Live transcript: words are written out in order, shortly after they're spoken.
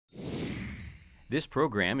This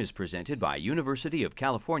program is presented by University of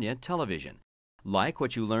California Television. Like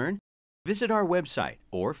what you learn? Visit our website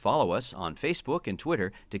or follow us on Facebook and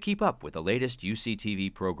Twitter to keep up with the latest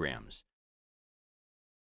UCTV programs.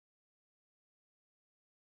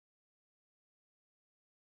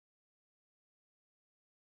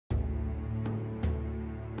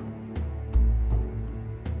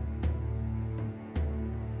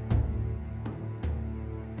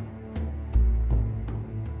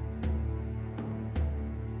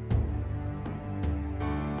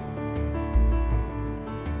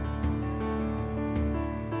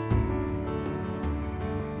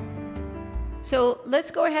 So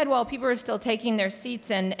let's go ahead while people are still taking their seats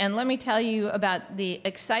and let me tell you about the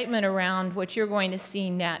excitement around what you're going to see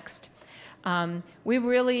next. We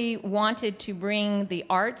really wanted to bring the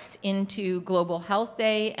arts into Global Health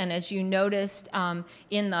Day, and as you noticed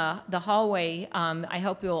in the hallway, I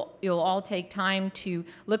hope you'll all take time to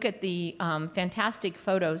look at the fantastic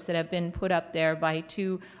photos that have been put up there by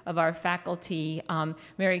two of our faculty.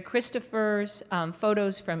 Mary Christopher's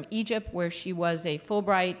photos from Egypt, where she was a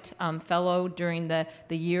Fulbright fellow during the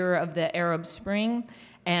year of the Arab Spring.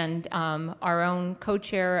 And our own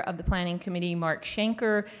co-chair of the planning committee, Mark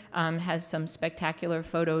Schenker, has some spectacular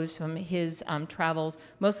photos from his travels,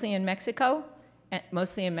 mostly in Mexico.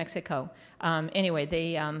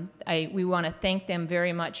 Anyway, we want to thank them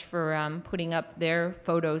very much for putting up their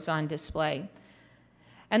photos on display.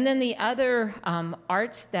 And then the other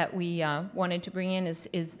arts that we wanted to bring in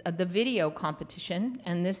is the video competition.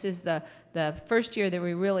 And this is the first year that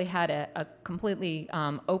we really had a completely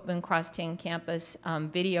open cross-10 campus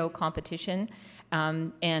video competition.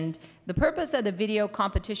 And the purpose of the video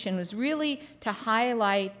competition was really to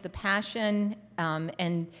highlight the passion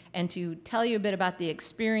and to tell you a bit about the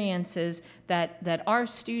experiences that our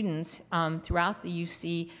students throughout the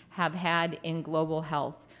UC have had in global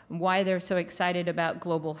health, why they're so excited about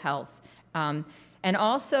global health. And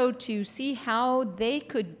also to see how they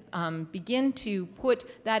could begin to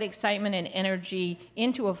put that excitement and energy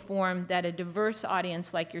into a form that a diverse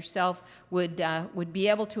audience like yourself would be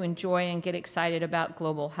able to enjoy and get excited about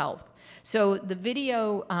global health. So the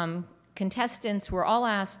video contestants were all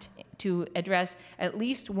asked to address at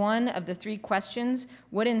least one of the three questions.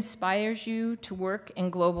 What inspires you to work in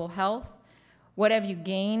global health? What have you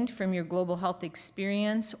gained from your global health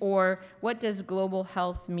experience? Or what does global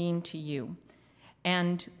health mean to you?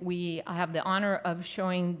 And we have the honor of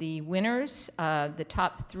showing the winners, the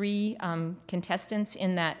top three contestants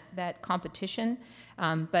in that competition.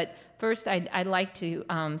 But first, I'd like to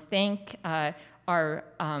thank our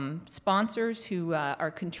sponsors who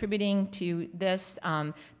are contributing to this.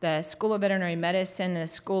 The School of Veterinary Medicine, the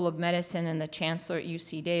School of Medicine, and the Chancellor at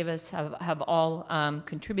UC Davis have all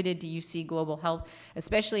contributed to UC Global Health,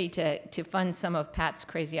 especially to fund some of Pat's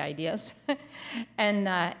crazy ideas.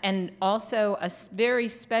 And also a very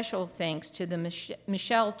special thanks to the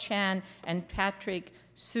Michelle Chan and Patrick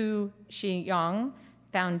Su Shiyang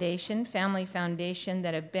Foundation, Family Foundation,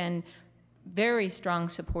 that have been very strong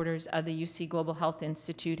supporters of the UC Global Health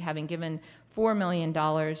Institute, having given $4 million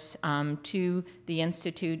to the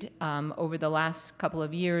Institute over the last couple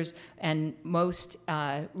of years, and most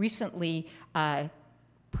recently,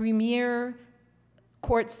 premier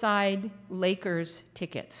courtside Lakers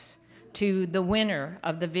tickets to the winner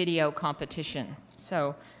of the video competition.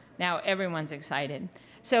 So now everyone's excited.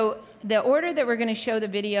 So the order that we're going to show the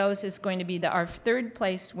videos is going to be our third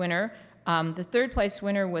place winner. The third place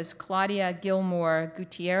winner was Claudia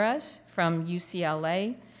Gilmore-Gutierrez from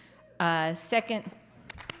UCLA.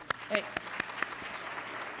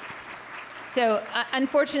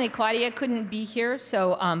 Unfortunately, Claudia couldn't be here,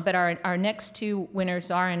 but our next two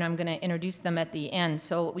winners are, and I'm going to introduce them at the end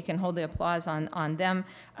so we can hold the applause on them.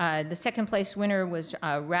 The second place winner was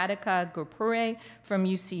Radhika Gharpure from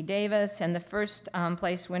UC Davis, and the first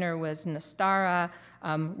place winner was Nastara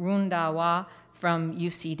Rundawa from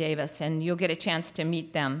UC Davis, and you'll get a chance to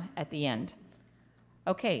meet them at the end.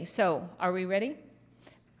 Okay, so are we ready?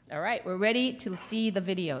 All right, we're ready to see the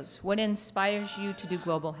videos. What inspires you to do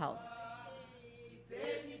global health?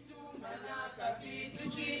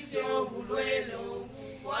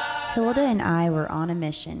 Hilda and I were on a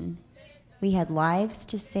mission. We had lives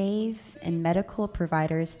to save and medical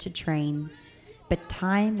providers to train, but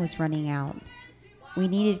time was running out. We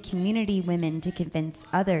needed community women to convince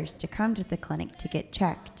others to come to the clinic to get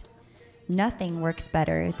checked. Nothing works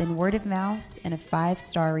better than word of mouth and a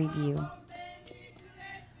 5-star review.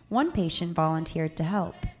 One patient volunteered to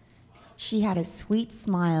help. She had a sweet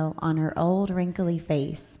smile on her old wrinkly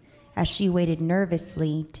face as she waited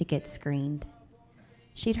nervously to get screened.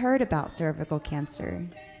 She'd heard about cervical cancer,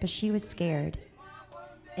 but she was scared.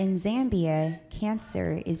 In Zambia,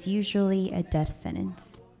 cancer is usually a death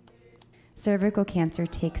sentence. Cervical cancer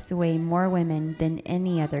takes away more women than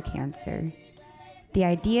any other cancer. The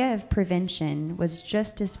idea of prevention was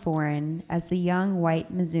just as foreign as the young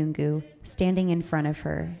white Mzungu standing in front of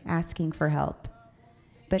her, asking for help.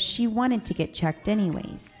 But she wanted to get checked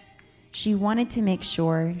anyways. She wanted to make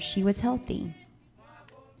sure she was healthy.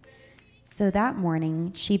 So that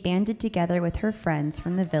morning, she banded together with her friends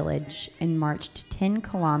from the village and marched 10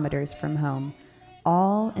 kilometers from home,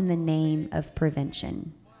 all in the name of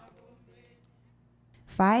prevention.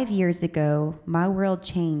 5 years ago, my world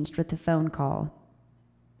changed with a phone call.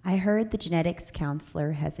 I heard the genetics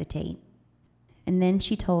counselor hesitate, and then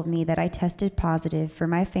she told me that I tested positive for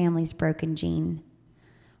my family's broken gene.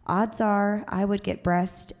 Odds are I would get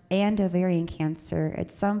breast and ovarian cancer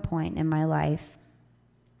at some point in my life.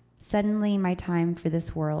 Suddenly, my time for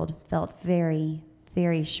this world felt very,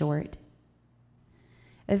 very short.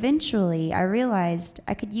 Eventually, I realized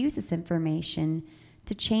I could use this information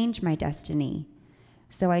to change my destiny.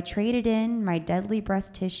 So I traded in my deadly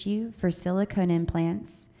breast tissue for silicone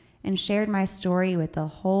implants and shared my story with a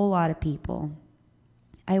whole lot of people.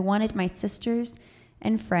 I wanted my sisters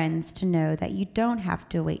and friends to know that you don't have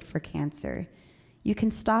to wait for cancer. You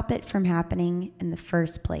can stop it from happening in the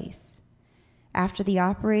first place. After the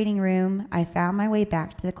operating room, I found my way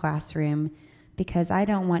back to the classroom because I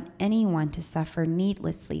don't want anyone to suffer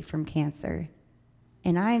needlessly from cancer.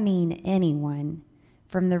 And I mean anyone,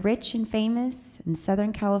 from the rich and famous in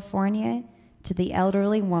Southern California to the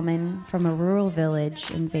elderly woman from a rural village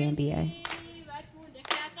in Zambia.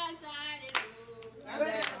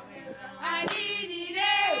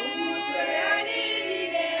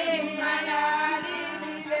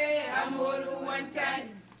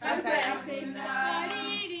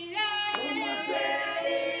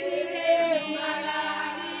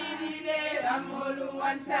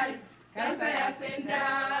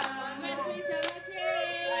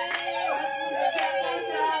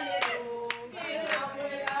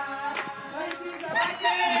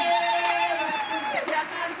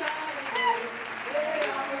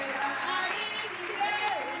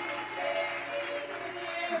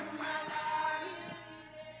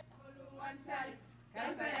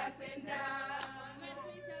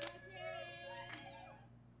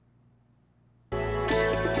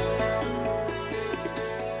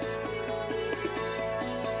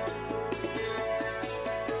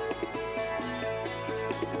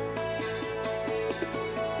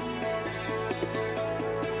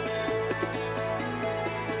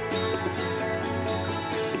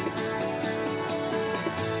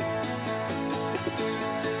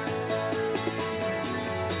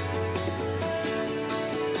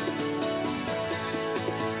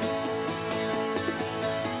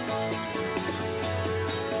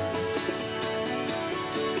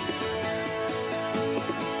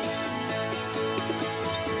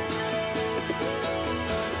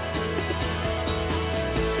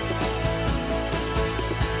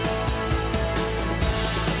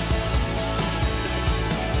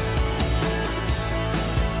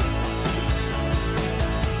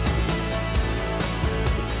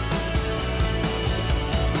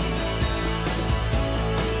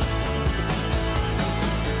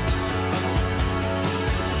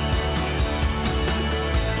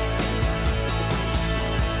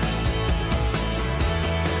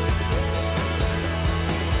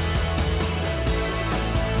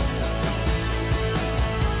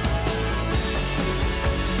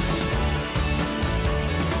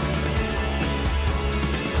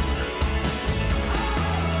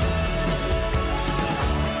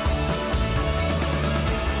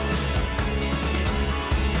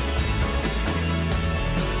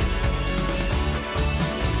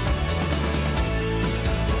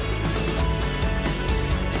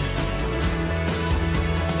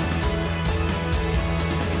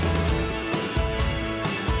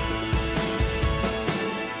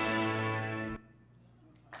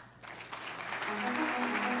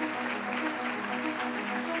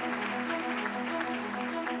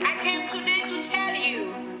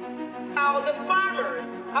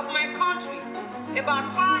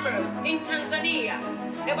 about farmers in Tanzania,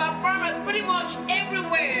 about farmers pretty much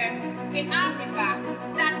everywhere in Africa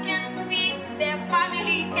that can't feed their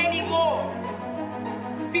family anymore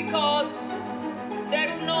because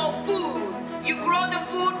there's no food. You grow the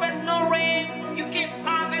food, there's no rain, you can't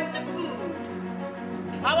harvest the food.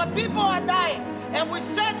 Our people are dying, and we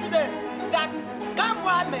said to them that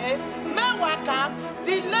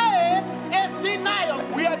delay is denial.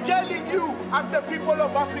 We are telling you, as the people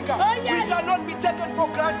of Africa, we shall not be taken for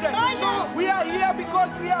granted. We are here because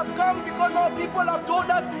we have come, because our people have told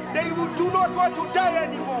us that we do not want to die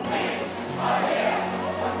anymore.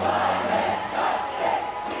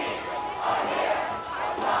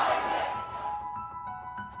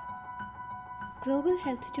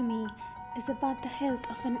 health to me is about the health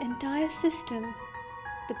of an entire system.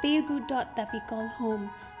 The pale blue dot that we call home,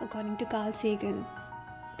 according to Carl Sagan.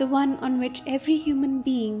 The one on which every human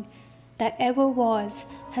being that ever was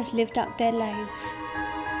has lived out their lives.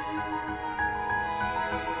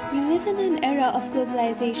 We live in an era of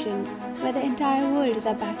globalization where the entire world is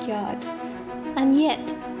our backyard. And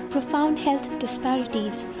yet, profound health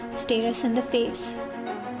disparities stare us in the face.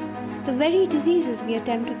 The very diseases we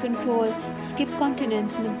attempt to control skip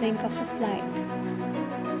continents in the blink of a flight.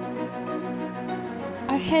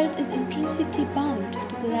 Our health is intrinsically bound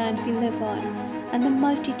to the land we live on and the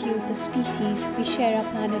multitudes of species we share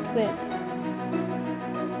our planet with.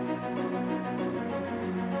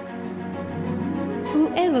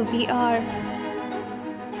 Whoever we are,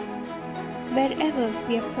 wherever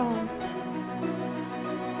we are from,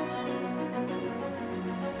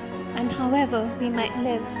 and however we might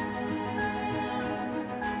live,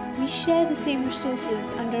 we share the same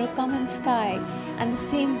resources under a common sky and the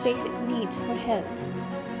same basic needs for health.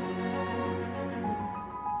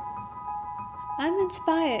 I'm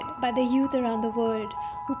inspired by the youth around the world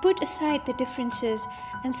who put aside the differences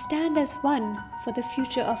and stand as one for the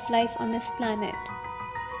future of life on this planet.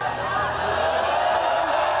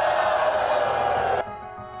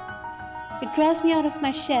 It draws me out of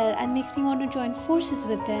my shell and makes me want to join forces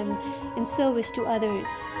with them in service to others.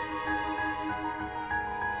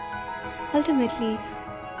 Ultimately,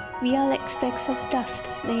 we are like specks of dust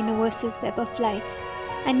in the universe's web of life,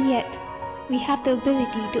 and yet we have the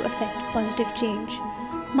ability to affect positive change,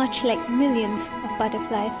 much like millions of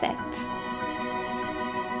butterfly effects.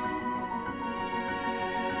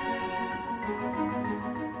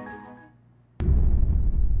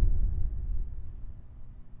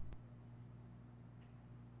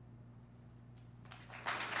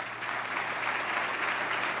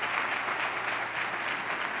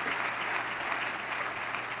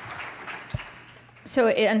 So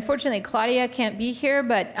unfortunately, Claudia can't be here,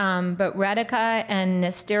 but Radhika and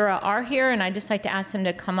Nastira are here, and I'd just like to ask them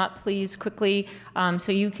to come up, please, quickly,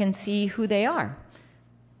 so you can see who they are.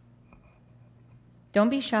 Don't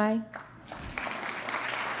be shy.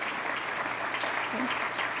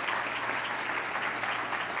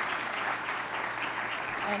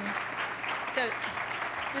 So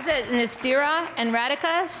this is Nastira and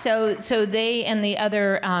Radhika. So they and the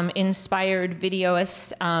other inspired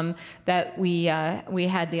videoists that we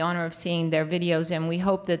had the honor of seeing their videos, and we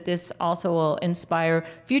hope that this also will inspire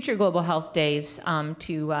future Global Health Days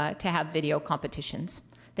to have video competitions.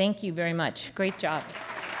 Thank you very much. Great job.